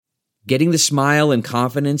Getting the smile and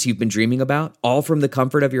confidence you've been dreaming about, all from the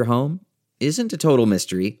comfort of your home, isn't a total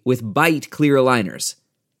mystery with Byte clear aligners.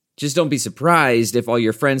 Just don't be surprised if all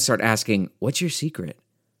your friends start asking, "What's your secret?"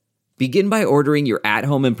 Begin by ordering your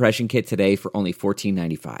at-home impression kit today for only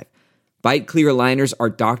 $14.95. Byte clear aligners are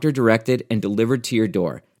doctor-directed and delivered to your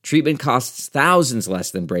door. Treatment costs thousands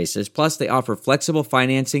less than braces, plus they offer flexible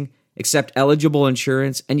financing, accept eligible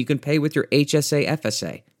insurance, and you can pay with your HSA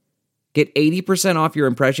FSA. Get 80% off your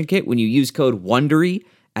impression kit when you use code WONDERY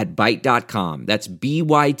at Byte.com. That's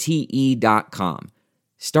BYTE.com.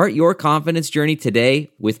 Start your confidence journey today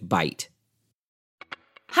with Byte.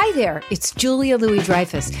 Hi there, it's Julia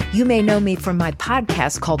Louis-Dreyfus. You may know me from my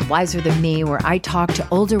podcast called Wiser Than Me, where I talk to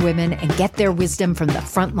older women and get their wisdom from the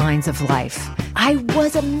front lines of life. I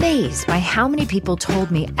was amazed by how many people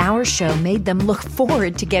told me our show made them look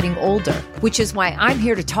forward to getting older, which is why I'm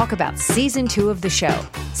here to talk about season 2 of the show.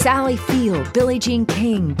 Sally Field, Billie Jean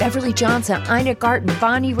King, Beverly Johnson, Ina Garten,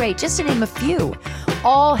 Bonnie Raitt, just to name a few.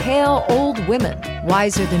 All hail old women.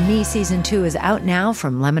 Wiser Than Me season 2 is out now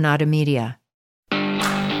from Lemonada Media.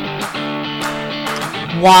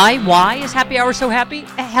 Why is Happy Hour so happy?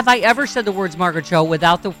 Have I ever said the words Margaret Cho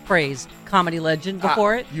without the phrase comedy legend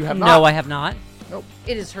before it? You have not. No, I have not. Nope.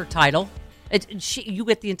 It is her title. You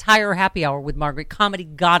get the entire Happy Hour with Margaret, comedy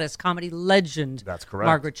goddess, comedy legend. That's correct.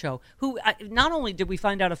 Margaret Cho, who not only did we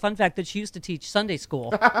find out a fun fact that she used to teach Sunday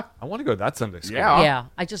school. I want to go to that Sunday school. Yeah. Yeah,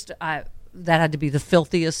 that had to be the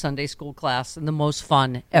filthiest Sunday school class and the most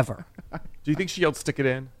fun ever. Do you think she yelled "stick it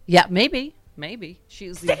in"? Yeah, maybe.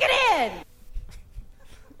 She's Stick it in!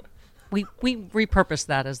 We repurposed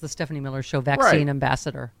that as the Stephanie Miller Show vaccine Right.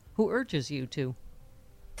 ambassador, who urges you to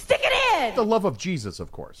Stick it in! The love of Jesus,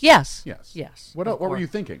 of course. Yes. What were you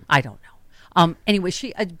thinking? I don't know. Anyway,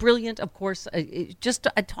 she brilliant, of course. Just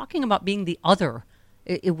talking about being the other.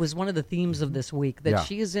 It was one of the themes of this week that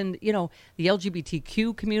she is in, the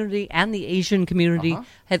LGBTQ community and the Asian community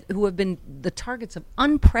who have been the targets of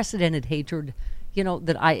unprecedented hatred.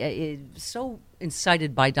 That I so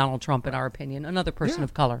incited by Donald Trump, in our opinion, another person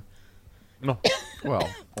of color. No, Well,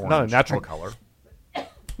 not a orange. natural color.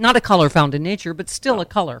 Not a color found in nature, but still a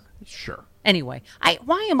color. Sure. Anyway,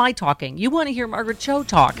 why am I talking? You want to hear Margaret Cho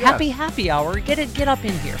talk? Yes. Happy hour. Get up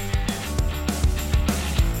in here.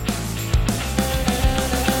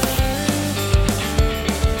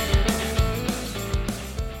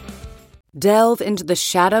 Delve into the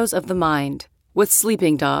shadows of the mind with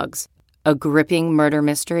Sleeping Dogs, a gripping murder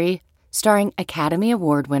mystery starring Academy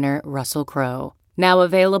Award winner Russell Crowe. Now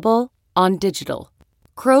available on digital.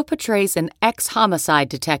 Crowe portrays an ex-homicide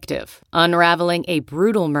detective unraveling a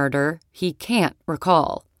brutal murder he can't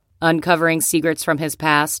recall. Uncovering secrets from his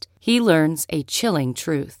past, he learns a chilling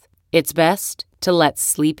truth. It's best to let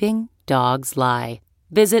sleeping dogs lie.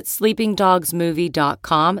 Visit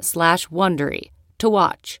sleepingdogsmovie.com/Wondery to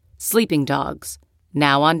watch Sleeping Dogs,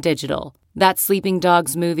 now on digital. That's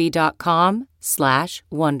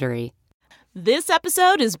sleepingdogsmovie.com/Wondery. This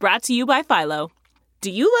episode is brought to you by Philo. Do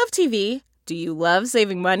you love TV? Do you love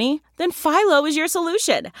saving money? Then Philo is your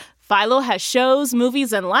solution. Philo has shows,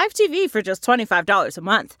 movies, and live TV for just $25 a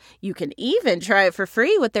month. You can even try it for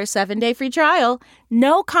free with their 7-day free trial.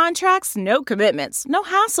 No contracts, no commitments, no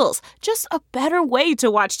hassles. Just a better way to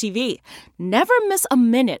watch TV. Never miss a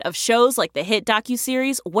minute of shows like the hit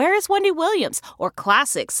docuseries Where is Wendy Williams? Or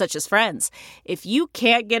classics such as Friends. If you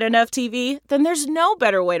can't get enough TV, then there's no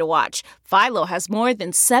better way to watch. Philo has more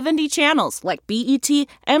than 70 channels like BET,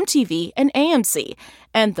 MTV, and AMC.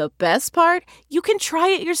 And the best part? You can try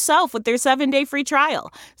it yourself with their 7-day free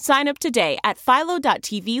trial. Sign up today at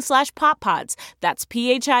philo.tv/poppods. That's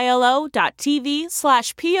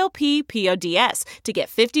philo.tv/POPPODS to get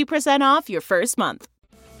 50% off your first month.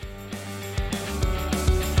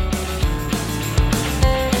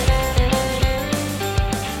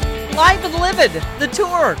 Live and Livid, the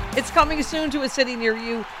tour. It's coming soon to a city near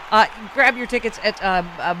you. Grab your tickets at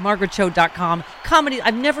margaretcho.com. Comedy.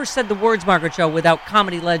 I've never said the words Margaret Cho without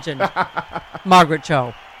comedy legend Margaret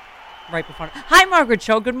Cho. Right before. Hi, Margaret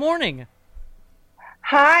Cho. Good morning.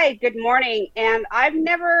 Hi, good morning. And I've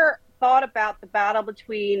never thought about the battle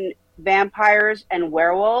between vampires and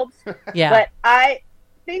werewolves. Yeah. But I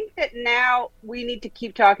think that now we need to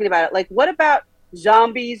keep talking about it. Like, what about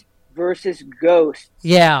zombies versus ghosts?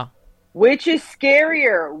 Yeah. Which is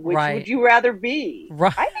scarier? Which Right. would you rather be?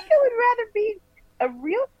 Right. I think I would rather be a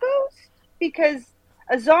real ghost because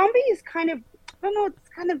a zombie is kind of, I don't know, it's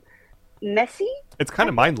kind of messy. It's kind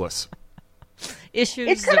of mindless. Issues.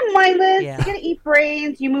 It's kind of mindless. Yeah. You gotta eat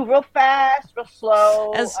brains. You move real fast, real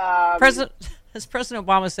slow. As President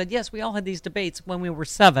Obama said, yes, we all had these debates when we were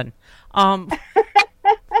 7. But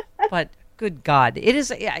Good God. It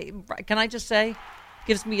is, can I just say,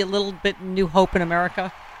 gives me a little bit new hope in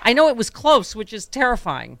America. I know it was close, which is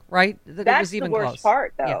terrifying, right? That That's it was even the worst close.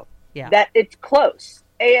 part, though. Yeah. That it's close.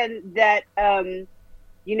 And that,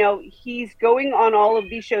 he's going on all of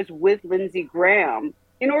these shows with Lindsey Graham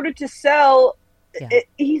in order to sell.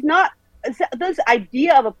 He's not this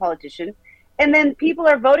idea of a politician. And then people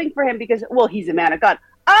are voting for him because, well, he's a man of God.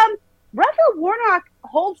 Raphael Warnock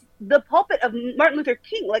holds the pulpit of Martin Luther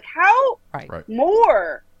King. Like, how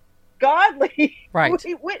more godly? Right. What do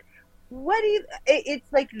you?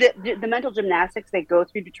 It's like the mental gymnastics they go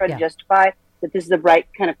through to try to justify that this is the right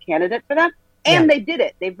kind of candidate for them, and they did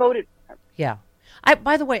it. They voted for him. Yeah.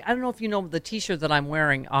 By the way, I don't know if you know the T-shirt that I'm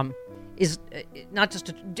wearing. Is not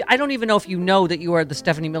just. I don't even know if you know that you are the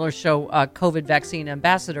Stephanie Miller Show COVID vaccine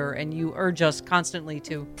ambassador, and you urge us constantly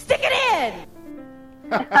to stick it in.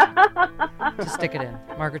 To stick it in.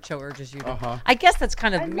 Margaret Cho urges you to. I guess that's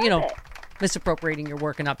kind of misappropriating your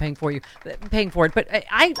work and not paying for it. But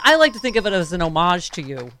I like to think of it as an homage to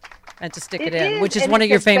you and to stick it in, which is one of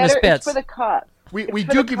your famous bits. It's for the cause. We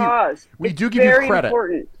do give you credit.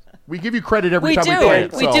 Important. We give you credit every time we play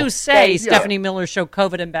it. We do say Stephanie Miller Show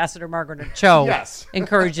COVID ambassador Margaret Cho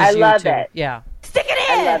encourages you to. I love it. Yeah. Stick it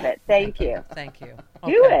in. I love it. Thank you. Thank you.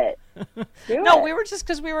 Do it. We were just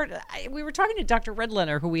because we were talking to Dr.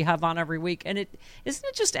 Redlener, who we have on every week, and isn't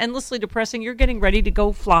it just endlessly depressing? You're getting ready to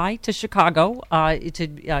go fly to Chicago.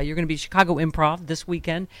 You're going to be Chicago Improv this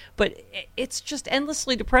weekend, but it's just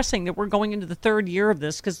endlessly depressing that we're going into the third year of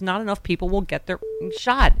this because not enough people will get their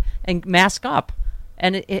shot and mask up,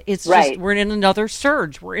 and it's just we're in another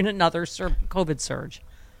surge. We're in another COVID surge,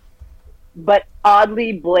 but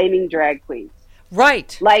oddly blaming drag queens.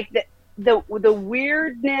 Right. Like the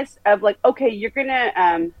weirdness of like, okay, you're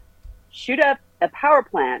gonna shoot up a power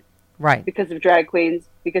plant, right? Because of drag queens,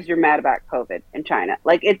 because you're mad about COVID in China.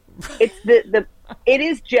 Like it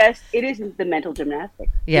isn't the mental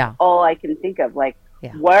gymnastics. Yeah. It's all I can think of. Like,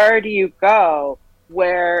 where do you go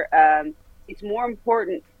where it's more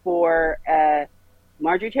important for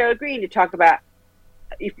Marjorie Taylor Greene to talk about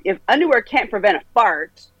if underwear can't prevent a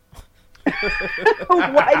fart.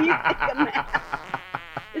 Why do you think a mask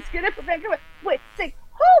is going to prevent COVID? Wait, say,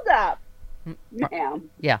 hold up, ma'am.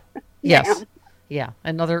 Yeah. Yes. Yeah.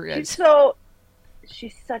 Another.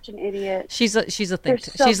 She's such an idiot. She's a think.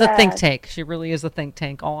 She's a think tank. She really is a think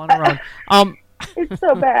tank all on her own. It's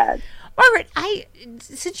so bad. Margaret,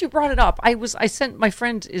 since you brought it up, I sent my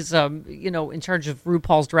friend is in charge of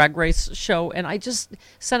RuPaul's Drag Race show, and I just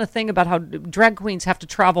sent a thing about how drag queens have to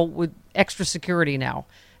travel with extra security now.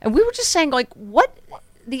 And we were just saying, like, what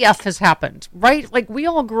the F has happened, right? Like, we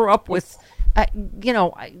all grew up with,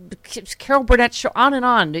 Carol Burnett show, on and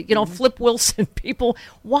on, Flip Wilson, people.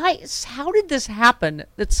 How did this happen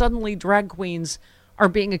that suddenly drag queens are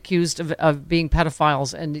being accused of being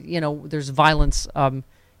pedophiles and, there's violence, I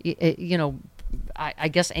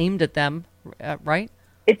guess aimed at them, right?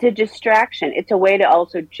 It's a distraction. It's a way to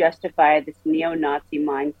also justify this neo-Nazi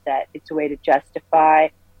mindset. It's a way to justify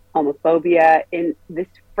homophobia in this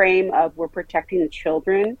frame of we're protecting the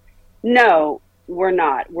children. No, we're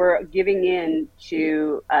not. We're giving in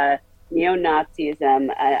to neo-Nazism,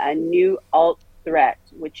 a new alt threat,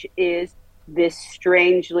 which is this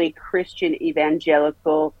strangely Christian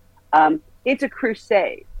evangelical. It's a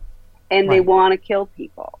crusade, and they want to kill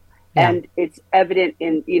people. Yeah. And it's evident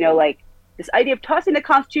in, this idea of tossing the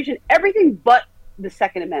Constitution, everything but the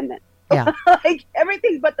Second Amendment. Yeah. Like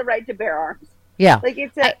everything but the right to bear arms. Yeah. Like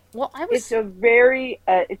it's a very,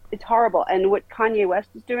 it's horrible. And what Kanye West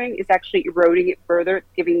is doing is actually eroding it further. It's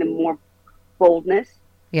giving them more boldness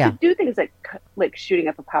to do things like shooting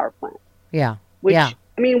up a power plant. Yeah. Which, I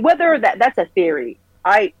mean, whether that's a theory,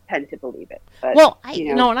 I tend to believe it. But,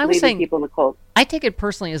 and I was saying, people in the cold. I take it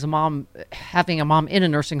personally as a mom, having a mom in a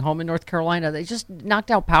nursing home in North Carolina. They just knocked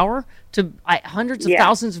out power to hundreds of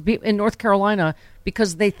thousands of people in North Carolina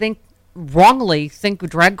because they wrongly think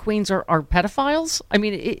drag queens are pedophiles. I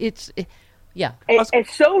mean, it's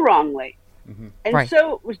so wrongly. Mm-hmm. And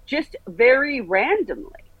so it was just very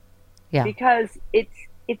randomly. Yeah. Because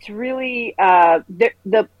it's really,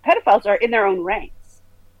 the pedophiles are in their own ranks.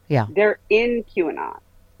 Yeah. They're in QAnon.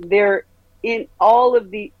 They're in all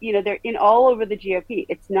of the, they're in all over the GOP.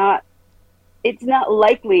 It's not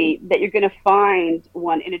likely that you're going to find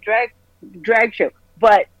one in a drag show,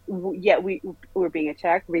 but yet we're being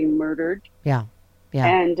attacked, we're being murdered. Yeah. Yeah.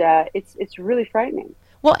 And it's really frightening.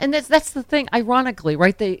 Well, and that's the thing, ironically,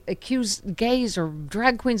 right? They accuse gays or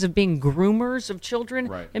drag queens of being groomers of children.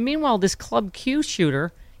 Right. And meanwhile, this Club Q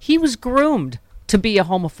shooter, he was groomed to be a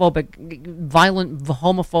violent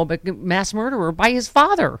homophobic mass murderer by his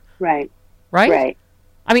father. Right. Right?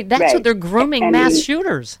 I mean, that's what they're grooming mass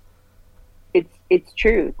shooters. It's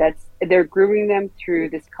true. They're grooming them through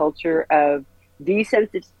this culture of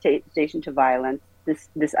desensitization to violence,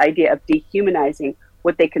 this idea of dehumanizing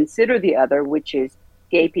what they consider the other, which is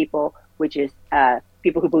gay people, which is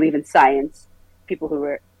people who believe in science, people who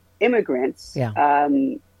are immigrants,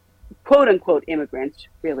 quote unquote immigrants,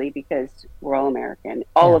 really, because we're all American.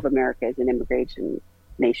 All of America is an immigration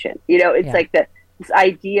nation. It's like this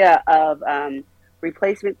idea of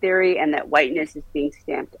replacement theory, and that whiteness is being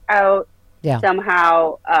stamped out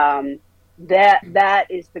somehow. That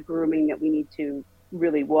is the grooming that we need to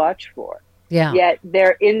really watch for. Yet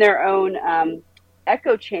they're in their own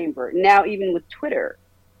echo chamber now, even with Twitter,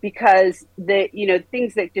 because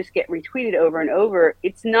things that just get retweeted over and over.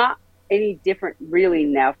 It's not any different really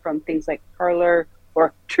now from things like Parler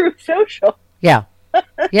or Truth Social. Yeah.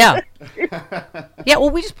 Well,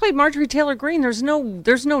 we just played Marjorie Taylor Greene. There's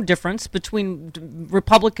no difference between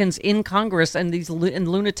Republicans in Congress and these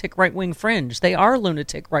lunatic right-wing fringe. They are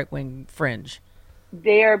lunatic right-wing fringe.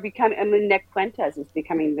 They are becoming. I mean, Nick Fuentes is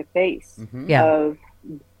becoming the face of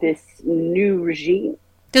this new regime.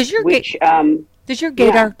 Does your gaydar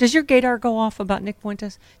go off about Nick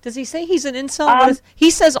Fuentes? Does he say he's an incel? He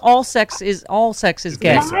says all sex is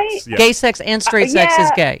gay. Gay sex and straight sex is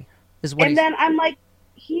gay. Then I'm like,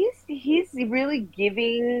 he's really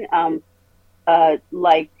giving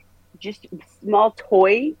like just small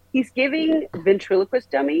toy. He's giving ventriloquist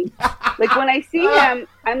dummy. Like when I see him,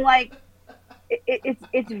 I'm like,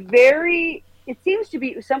 it's very. It seems to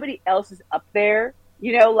be somebody else is up there,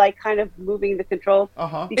 like kind of moving the controls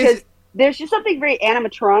because there's just something very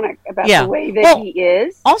animatronic about the way that he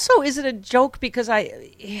is. Also, is it a joke because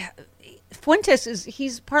Fuentes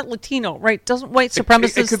he's part Latino, right? Doesn't white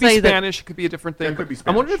supremacists it could be Spanish? It could be a different thing. It could be Spanish.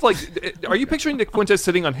 I'm wondering if, are you picturing Nick Fuentes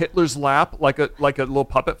sitting on Hitler's lap like a little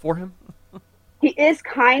puppet for him? He is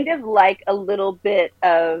kind of like a little bit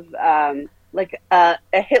of like a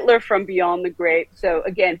Hitler from beyond the grave. So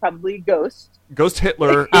again, probably Ghost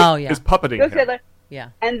Hitler is puppeting Ghost him. Hitler. Yeah.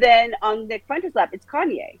 And then on Nick Fuentes' lap, it's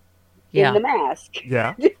Kanye in the mask.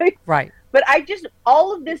 Yeah. Right. But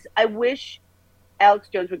all of this, I wish Alex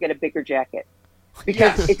Jones would get a bigger jacket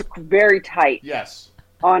because it's very tight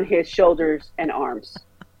on his shoulders and arms.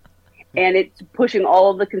 And it's pushing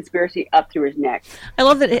all of the conspiracy up through his neck. I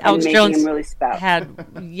love that Alex Jones him really spout. had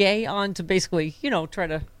Ye on to basically, try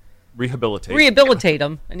to rehabilitate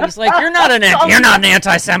him, and he's like, "You're not an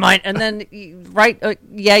anti-Semite," and then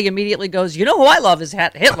Ye immediately goes, "You know who I love is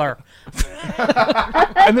Hitler."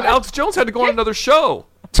 And then Alex Jones had to go on another show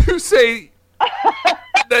to say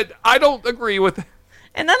that I don't agree with.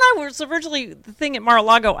 And then originally the thing at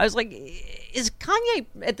Mar-a-Lago, I was like, is Kanye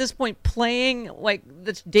at this point playing like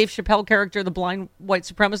the Dave Chappelle character, the blind white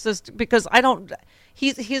supremacist? Because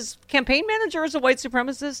his campaign manager is a white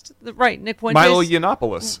supremacist, right? Nick Fuentes. Milo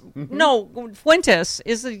Yiannopoulos. No, Fuentes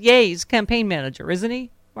is Ye's campaign manager, isn't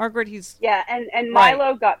he, Margaret? And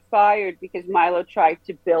Milo got fired because Milo tried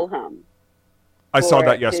to bill him. I saw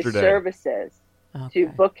that yesterday. His services to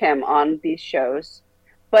book him on these shows.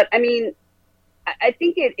 But I mean, I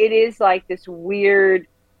think it is like this weird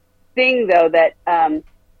thing, though, that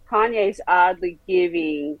Kanye's oddly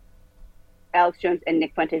giving Alex Jones and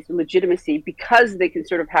Nick Fuentes legitimacy because they can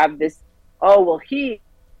sort of have this, Margaret.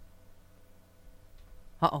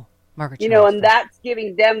 And that's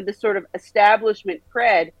giving them the sort of establishment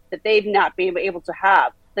cred that they've not been able to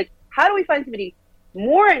have. Like, how do we find somebody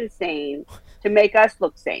more insane to make us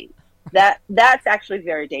look sane? That's actually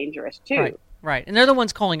very dangerous, too. Right, and they're the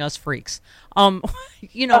ones calling us freaks.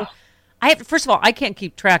 First of all, I can't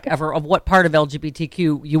keep track ever of what part of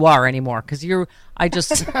LGBTQ you are anymore because I'm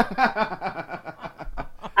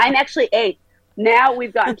actually A. Now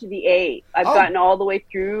we've gotten to the A. I've gotten all the way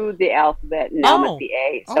through the alphabet, and now I'm at the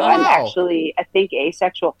A. So I'm actually, I think,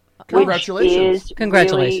 asexual. Congratulations! Which is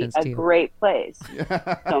Congratulations really to you. A great place.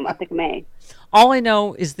 So I think I'm A. All I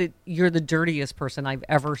know is that you're the dirtiest person I've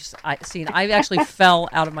ever seen. I actually fell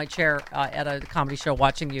out of my chair at a comedy show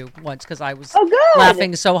watching you once because I was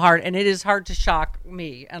laughing so hard, and it is hard to shock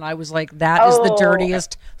me. And I was like, that is the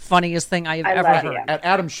dirtiest, funniest thing I have ever heard. At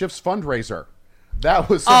Adam Schiff's fundraiser. That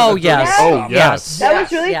was yes. That was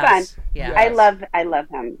really fun. Yes. I love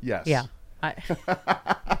him. Yes. Yeah.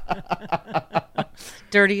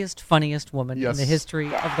 Dirtiest, funniest woman in the history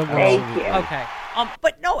of the world. Thank you. Okay.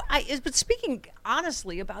 But speaking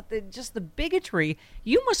honestly about the bigotry,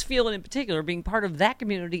 you must feel it in particular being part of that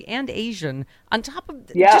community and Asian, on top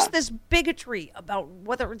of just this bigotry about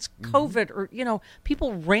whether it's COVID or,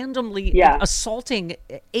 people randomly assaulting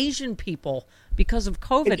Asian people because of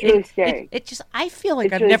COVID. It's really scary. I feel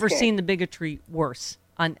like I've never seen the bigotry worse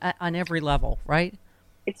on every level, right?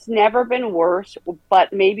 it's never been worse,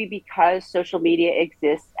 but maybe because social media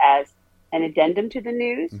exists as an addendum to the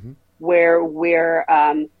news, where we're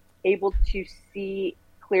able to see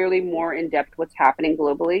clearly more in depth what's happening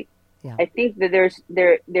globally. Yeah. I think that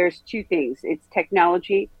there's two things. It's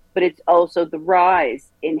technology, but it's also the rise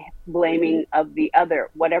in blaming of the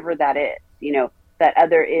other, whatever that is. You know, that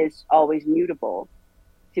other is always mutable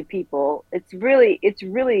to people. It's very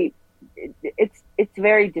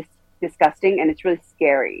disgusting, and it's really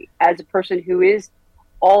scary as a person who is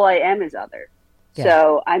all I am is other. Yeah.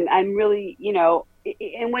 So I'm really, you know,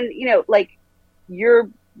 and when, you know, like you're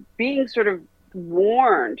being sort of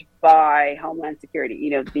warned by Homeland Security, you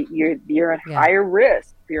know, you're at higher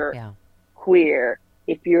risk if you're queer,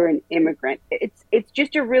 if you're an immigrant. It's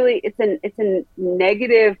just it's a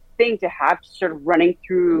negative thing to have sort of running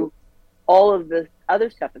through all of the other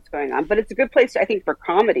stuff that's going on. But it's a good place, I think, for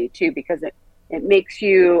comedy too, because it makes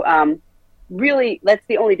you really, that's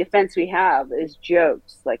the only defense we have is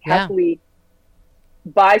jokes. Like, how can we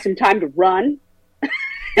buy some time to run?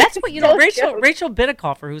 That's what, you know, Rachel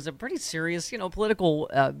Bitecofer, who's a pretty serious, you know, political,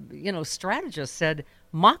 strategist, said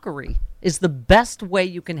mockery is the best way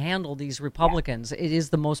you can handle these Republicans. It is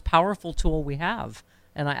the most powerful tool we have.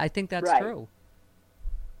 And I think that's true.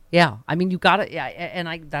 Yeah. I mean, you got to,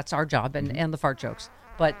 and that's our job and the fart jokes.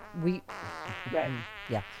 But we,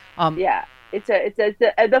 it's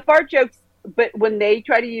the fart jokes, but when they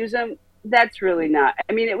try to use them, that's really not,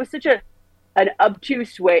 I mean, it was such an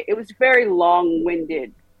obtuse way. It was very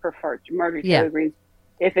long-winded for fart. Marjorie Taylor Greene's,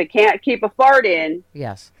 if it can't keep a fart in,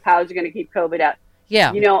 how's it going to keep COVID out?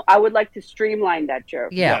 Yeah, you know, I would like to streamline that joke.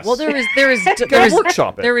 Yeah, well, there is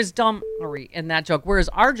dumbery in that joke. Whereas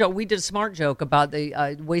our joke, we did a smart joke about the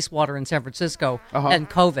wastewater in San Francisco and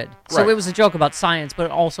COVID. So it was a joke about science, but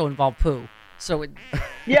it also involved poo. So it,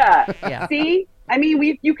 See, I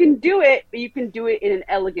mean, you can do it, but you can do it in an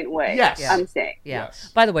elegant way. Yes. I'm saying. Yeah.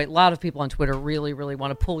 Yes. By the way, a lot of people on Twitter really, really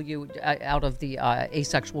want to pull you out of the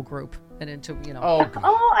asexual group and into, you know.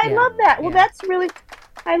 I love that. Well, that's really,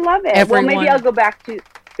 I love it. Well, maybe I'll go back to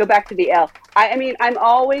the L. I mean, I'm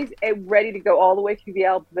always ready to go all the way through the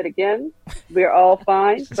L, but again, we're all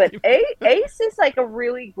fine. But ace is like a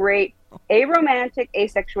really great aromantic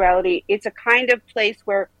asexuality. It's a kind of place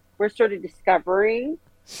where we're sort of discovering.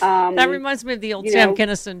 That reminds me of the old Sam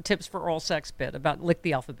Kinison tips for oral sex bit about lick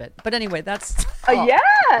the alphabet. But anyway, that's...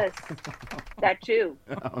 yes! That too.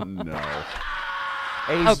 Oh, no.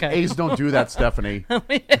 A's don't do that, Stephanie.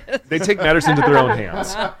 They take matters into their own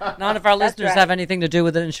hands. None of our listeners have anything to do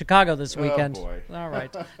with it in Chicago this weekend. Oh, boy. All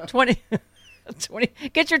right. 20...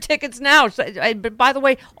 Get your tickets now. But by the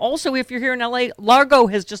way, also, if you're here in LA, Largo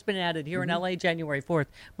has just been added here in LA January 4th.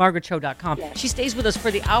 MargaretCho.com. Yes. She stays with us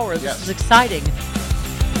for the hour. This is exciting.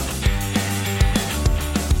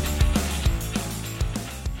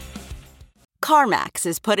 CarMax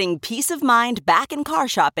is putting peace of mind back in car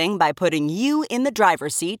shopping by putting you in the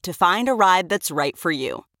driver's seat to find a ride that's right for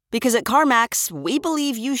you. Because at CarMax, we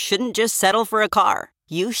believe you shouldn't just settle for a car.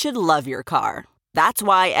 You should love your car. That's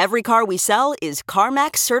why every car we sell is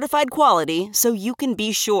CarMax certified quality, so you can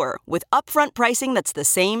be sure with upfront pricing that's the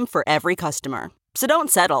same for every customer. So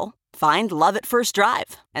don't settle. Find love at first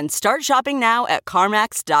drive and start shopping now at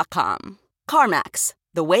CarMax.com. CarMax,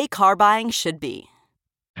 the way car buying should be.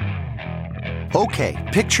 Okay,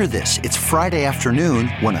 picture this. It's Friday afternoon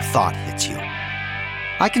when a thought hits you.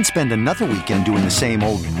 I can spend another weekend doing the same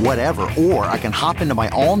old whatever, or I can hop into my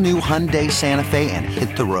all-new Hyundai Santa Fe and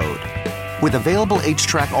hit the road. With available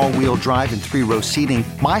H-Track all-wheel drive and 3-row seating,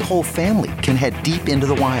 my whole family can head deep into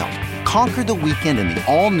the wild. Conquer the weekend in the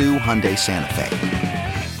all-new Hyundai Santa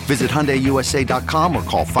Fe. Visit HyundaiUSA.com or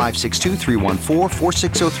call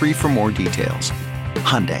 562-314-4603 for more details.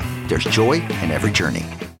 Hyundai, there's joy in every journey.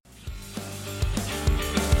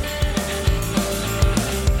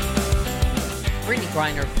 Brittany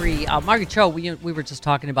Griner free. Margaret Cho, we were just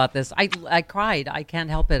talking about this. I cried. I can't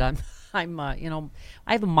help it. I'm I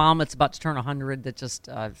have a mom that's about to turn 100 that just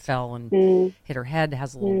fell and hit her head,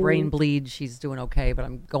 has a little brain bleed. She's doing okay, but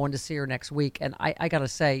I'm going to see her next week. And I got to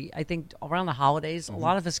say, I think around the holidays, a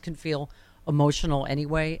lot of us can feel emotional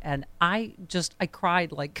anyway. And I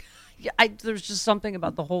cried like, there's just something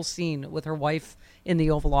about the whole scene with her wife in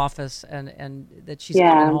the Oval Office and that she's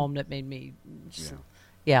coming home that made me just,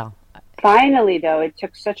 Finally, though, it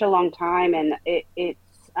took such a long time, and it's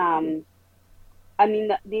I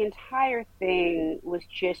mean, the entire thing was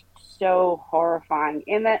just so horrifying,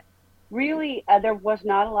 in that really there was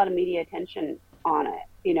not a lot of media attention on it.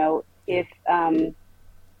 You know, if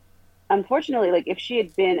unfortunately, like if she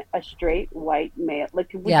had been a straight white male,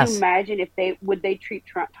 like would you imagine if they treat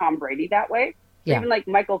Tom Brady that way? Or even like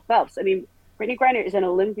Michael Phelps. I mean, Brittany Griner is an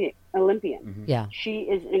Olympian. Mm-hmm. Yeah. She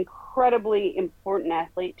is an incredibly important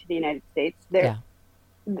athlete to the United States.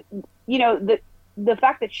 You know, the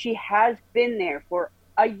fact that she has been there for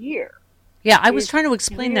a year. Yeah, I was trying to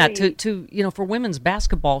explain that to you know, for women's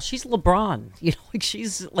basketball, she's LeBron. You know, like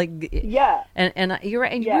she's like And you're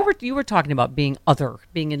right. And you were talking about being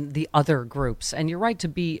in the other groups, and you're right, to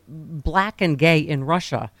be black and gay in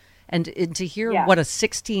Russia, and to hear what a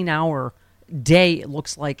 16-hour day it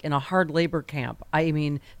looks like in a hard labor camp. I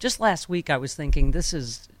mean, just last week I was thinking this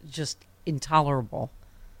is just intolerable.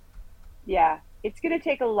 Yeah, it's going to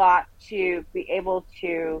take a lot to be able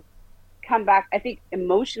to come back, I think,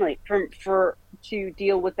 emotionally for to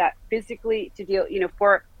deal with that, physically to deal, you know,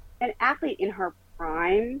 for an athlete in her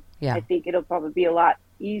prime. I think it'll probably be a lot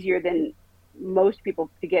easier than most people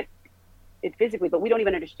to get it physically, but we don't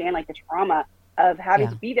even understand like the trauma of having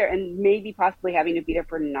to be there and maybe possibly having to be there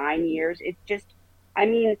for 9 years. It's just, I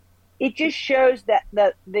mean, it just shows that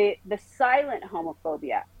the silent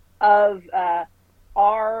homophobia of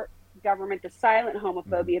our government, the silent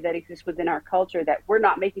homophobia that exists within our culture, that we're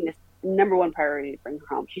not making this number one priority to bring her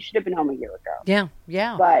home. She should have been home a year ago.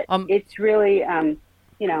 Yeah. But it's really,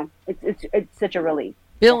 you know, it's such a relief.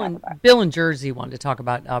 Bill in Jersey wanted to talk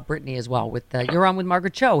about Brittany as well. You're on with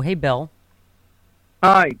Margaret Cho. Hey, Bill.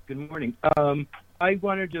 Hi, good morning. I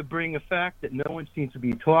wanted to bring a fact that no one seems to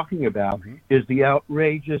be talking about is the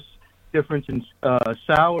outrageous difference in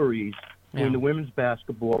salaries between the women's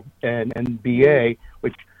basketball and NBA,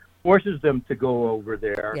 which forces them to go over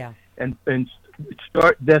there and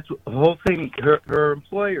start. That's the whole thing. Her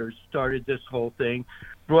employers started this whole thing,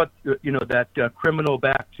 brought that criminal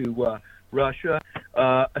back to Russia.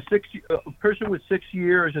 A person with 6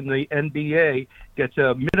 years in the NBA gets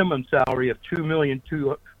a minimum salary of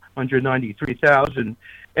 $2,293,000,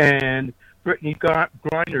 and Brittany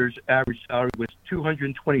Griner's average salary was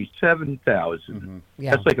 $227,000.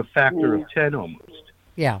 That's like a factor of 10 almost.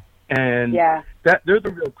 And that they're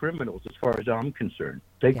the real criminals as far as I'm concerned.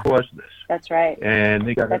 They caused this. That's right. And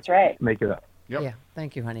they got to make it up. Yeah.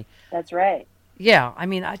 Thank you, honey. That's right. Yeah, I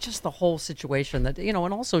mean, just the whole situation that, you know,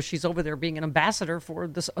 and also she's over there being an ambassador for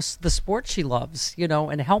the sport she loves, you know,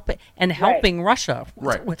 and helping Russia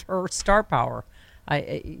with her star power.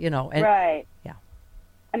 Yeah.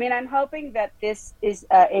 I mean, I'm hoping that this is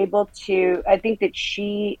able to. I think that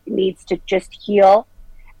she needs to just heal,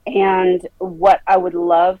 and what I would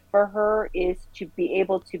love for her is to be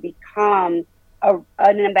able to become an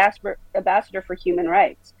ambassador for human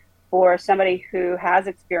rights, for somebody who has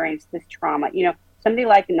experienced this trauma. You know, somebody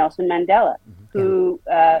like Nelson Mandela, who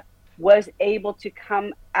was able to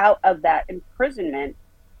come out of that imprisonment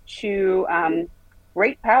to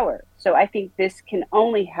great power. So I think this can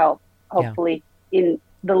only help, hopefully, in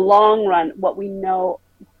the long run, what we know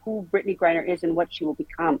who Brittany Griner is and what she will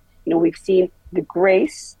become. You know, we've seen the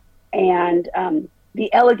grace and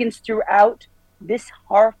the elegance throughout this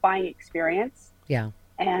horrifying experience.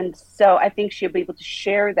 And so I think she'll be able to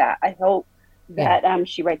share that. I hope that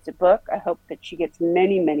she writes a book. I hope that she gets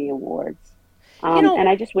many, many awards. And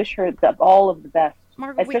I just wish her all of the best,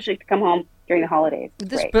 Margaret, especially to come home during the holidays.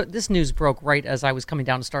 This news broke right as I was coming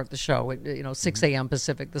down to start the show at 6 a.m.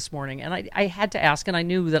 Pacific this morning. And I had to ask, and I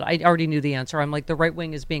knew that I already knew the answer. I'm like, the right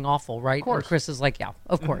wing is being awful, right? And Chris is like, yeah,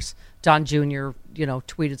 of course. Don Jr.,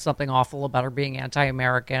 tweeted something awful about her being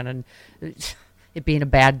anti-American and it being a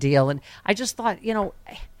bad deal. And I just thought, do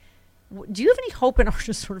you have any hope in our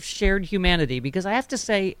just sort of shared humanity? Because I have to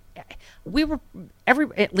say, we were,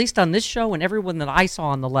 at least on this show and everyone that I saw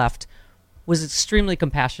on the left, was extremely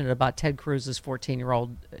compassionate about Ted Cruz's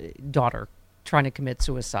 14-year-old daughter trying to commit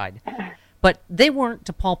suicide. But they weren't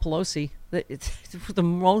to Paul Pelosi. It's the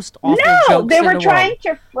most awful jokes in the world. No, they were trying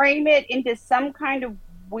to frame it into some kind of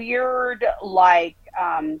weird,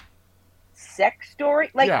 sex story.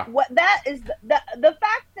 What that is, the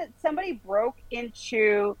fact that somebody broke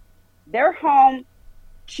into their home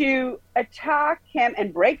to attack him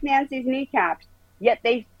and break Nancy's kneecaps, yet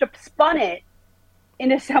they spun it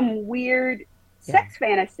into some weird sex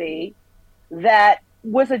fantasy that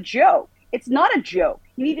was a joke. It's not a joke.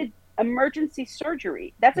 He needed emergency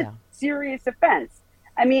surgery. That's a serious offense.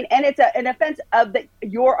 I mean, and it's an offense of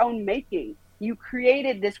your own making. You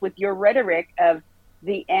created this with your rhetoric of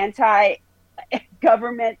the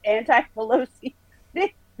anti-government, anti-Pelosi,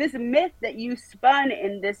 this myth that you spun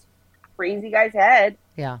in this crazy guy's head.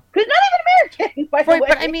 Yeah. Who's not even American, by the way.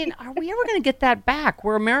 But I mean, are we ever going to get that back,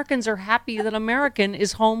 where Americans are happy that American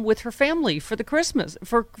is home with her family for the Christmas,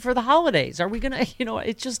 for the holidays? Are we going to,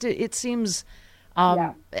 it seems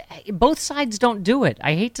both sides don't do it.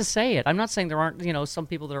 I hate to say it. I'm not saying there aren't, some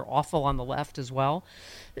people that are awful on the left as well.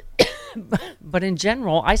 but in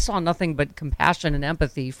general, I saw nothing but compassion and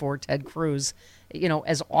empathy for Ted Cruz. You know,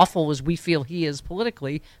 as awful as we feel he is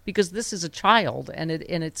politically, because this is a child, and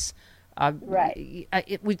it's right.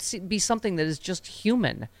 It would be something that is just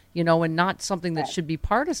human, you know, and not something that should be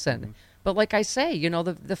partisan. Mm-hmm. But like I say, you know,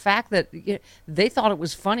 the fact that they thought it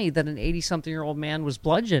was funny that an 80-something-year-old man was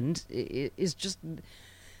bludgeoned is just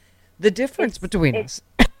the difference between us.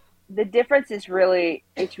 The difference is really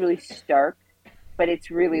stark, but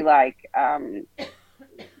it's really like,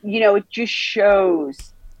 you know, it just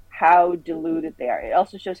shows how deluded they are. It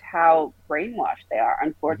also shows how brainwashed they are,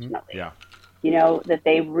 unfortunately. Mm-hmm. Yeah. You know, that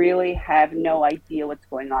they really have no idea what's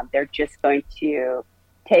going on. They're just going to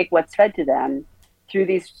take what's fed to them through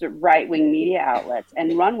these right-wing media outlets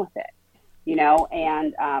and run with it, you know,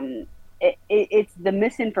 and it's the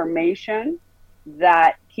misinformation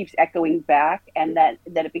that keeps echoing back, and that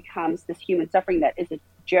it becomes this human suffering that is a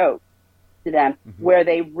joke to them, mm-hmm. where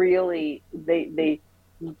they really, they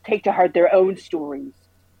take to heart their own stories,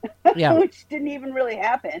 which didn't even really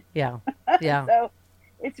happen. Yeah. So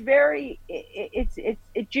it's very,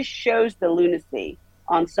 it just shows the lunacy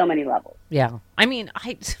on so many levels. Yeah. I mean,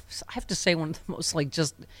 I have to say one of the most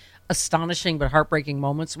just astonishing but heartbreaking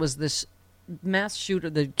moments was this mass shooter,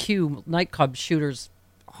 the Q nightclub shooter's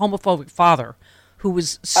homophobic father, who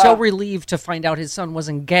was so relieved to find out his son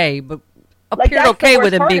wasn't gay, but appeared okay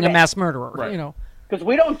with him being a mass murderer, right. You know. Because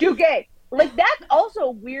we don't do gay. Like, that's also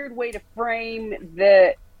a weird way to frame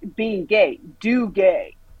the being gay. Do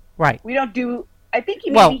gay. Right. We don't do... I think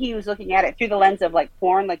maybe he was looking at it through the lens of, like,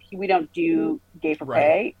 porn. Like, we don't do gay for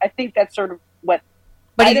pay. I think that's sort of what...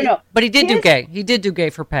 But I don't know. But he did do gay. He did do gay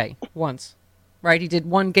for pay once. Right? He did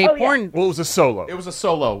one gay porn... Yeah. Well, it was a solo. It was a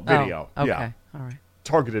solo video. Okay. Yeah. All right.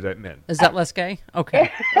 Targeted at men. Is that less gay?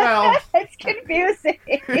 Okay. Well, it's confusing.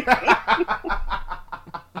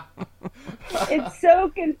 It's so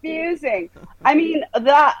confusing. I mean,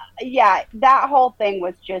 that whole thing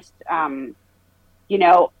was just, you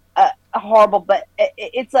know, horrible. But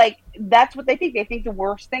it's like, that's what they think. They think the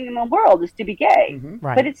worst thing in the world is to be gay. Mm-hmm.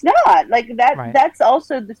 Right. But it's not. Like, that. Right. That's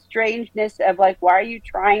also the strangeness of, like, why are you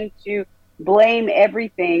trying to blame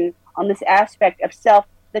everything on this aspect of self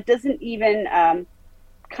that doesn't even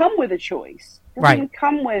come with a choice. It doesn't even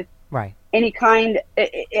come with any kind.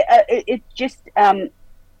 It's just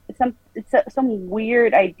some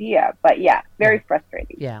weird idea. But yeah, very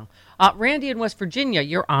frustrating. Yeah. Randy in West Virginia,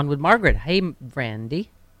 you're on with Margaret. Hey, Randy.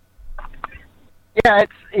 Yeah,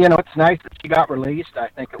 it's nice that she got released. I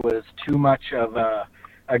think it was too much of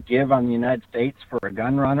a give on the United States for a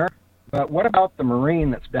gun runner. But what about the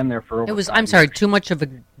Marine that's been there for over? I'm sorry, too much of a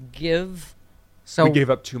give. So we gave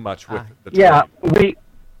up too much with the training.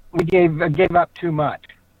 We gave up too much.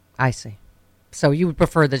 I see. So you would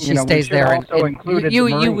prefer that she stays there, and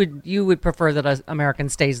you would prefer that American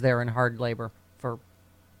stays there in hard labor for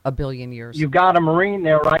a billion years. You've got a Marine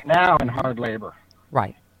there right now in hard labor.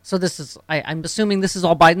 Right. So this is. I'm assuming this is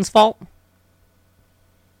all Biden's fault.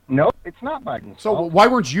 Nope, it's not Biden's fault. So why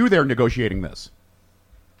weren't you there negotiating this?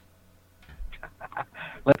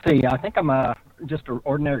 Let's see. I think I'm just an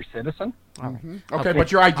ordinary citizen. Mm-hmm. Okay,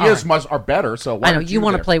 but your ideas are better. So why I know you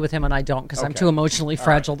want to play with him, and I don't because I'm too emotionally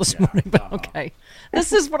fragile this morning. But okay,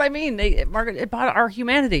 this is what I mean. Margaret, about our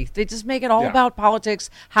humanity. They just make it all about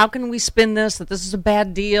politics. How can we spin this? That this is a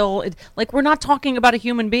bad deal. Like, we're not talking about a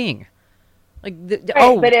human being. Like,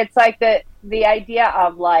 but it's like the idea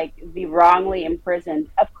of, like, the wrongly imprisoned.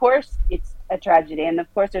 Of course, it's a tragedy, and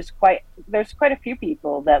of course, there's quite a few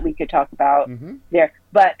people that we could talk about there.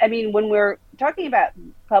 But I mean, when we're talking about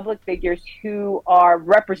public figures who are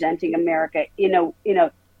representing America in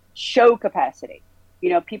a show capacity, you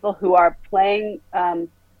know, people who are playing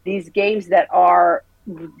these games that are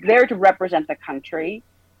there to represent the country,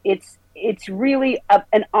 it's really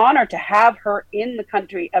an honor to have her in the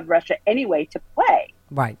country of Russia anyway to play.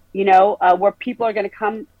 Right. You know, where people are going to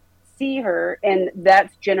come see her, and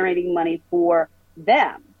that's generating money for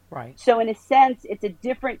them. Right. So in a sense, it's a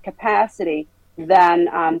different capacity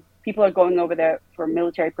than people are going over there for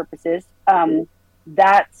military purposes.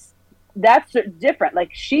 That's different. Like,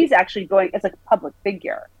 she's actually going as a public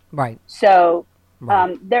figure. Right. So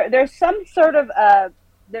there's some sort of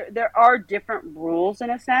there are different rules in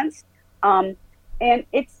a sense, and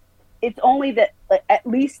it's only that, like, at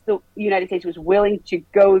least the United States was willing to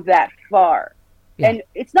go that far. Yeah. And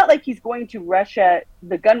it's not like he's going to Russia,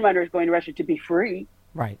 the gun runner is going to Russia to be free.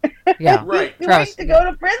 Right. Yeah. Right. He's going to go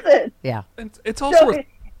to prison. Yeah. And it's also worth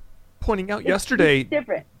pointing out yesterday,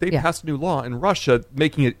 they passed a new law in Russia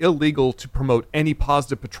making it illegal to promote any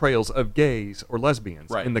positive portrayals of gays or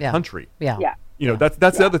lesbians in the country. Yeah. Yeah. You know, that's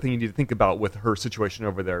the other thing you need to think about with her situation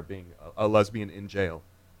over there, being a lesbian in jail.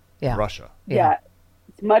 in Russia. Yeah.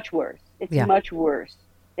 It's much worse. It's much worse.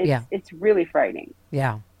 It's really frightening.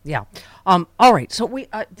 Yeah. Yeah. All right. So we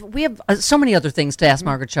have so many other things to ask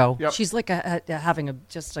Margaret Cho. Yep. She's like having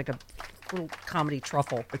just like a little comedy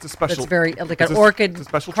truffle. It's a special. It's very like an orchid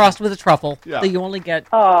crossed with a truffle that you only get.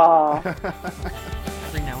 Oh.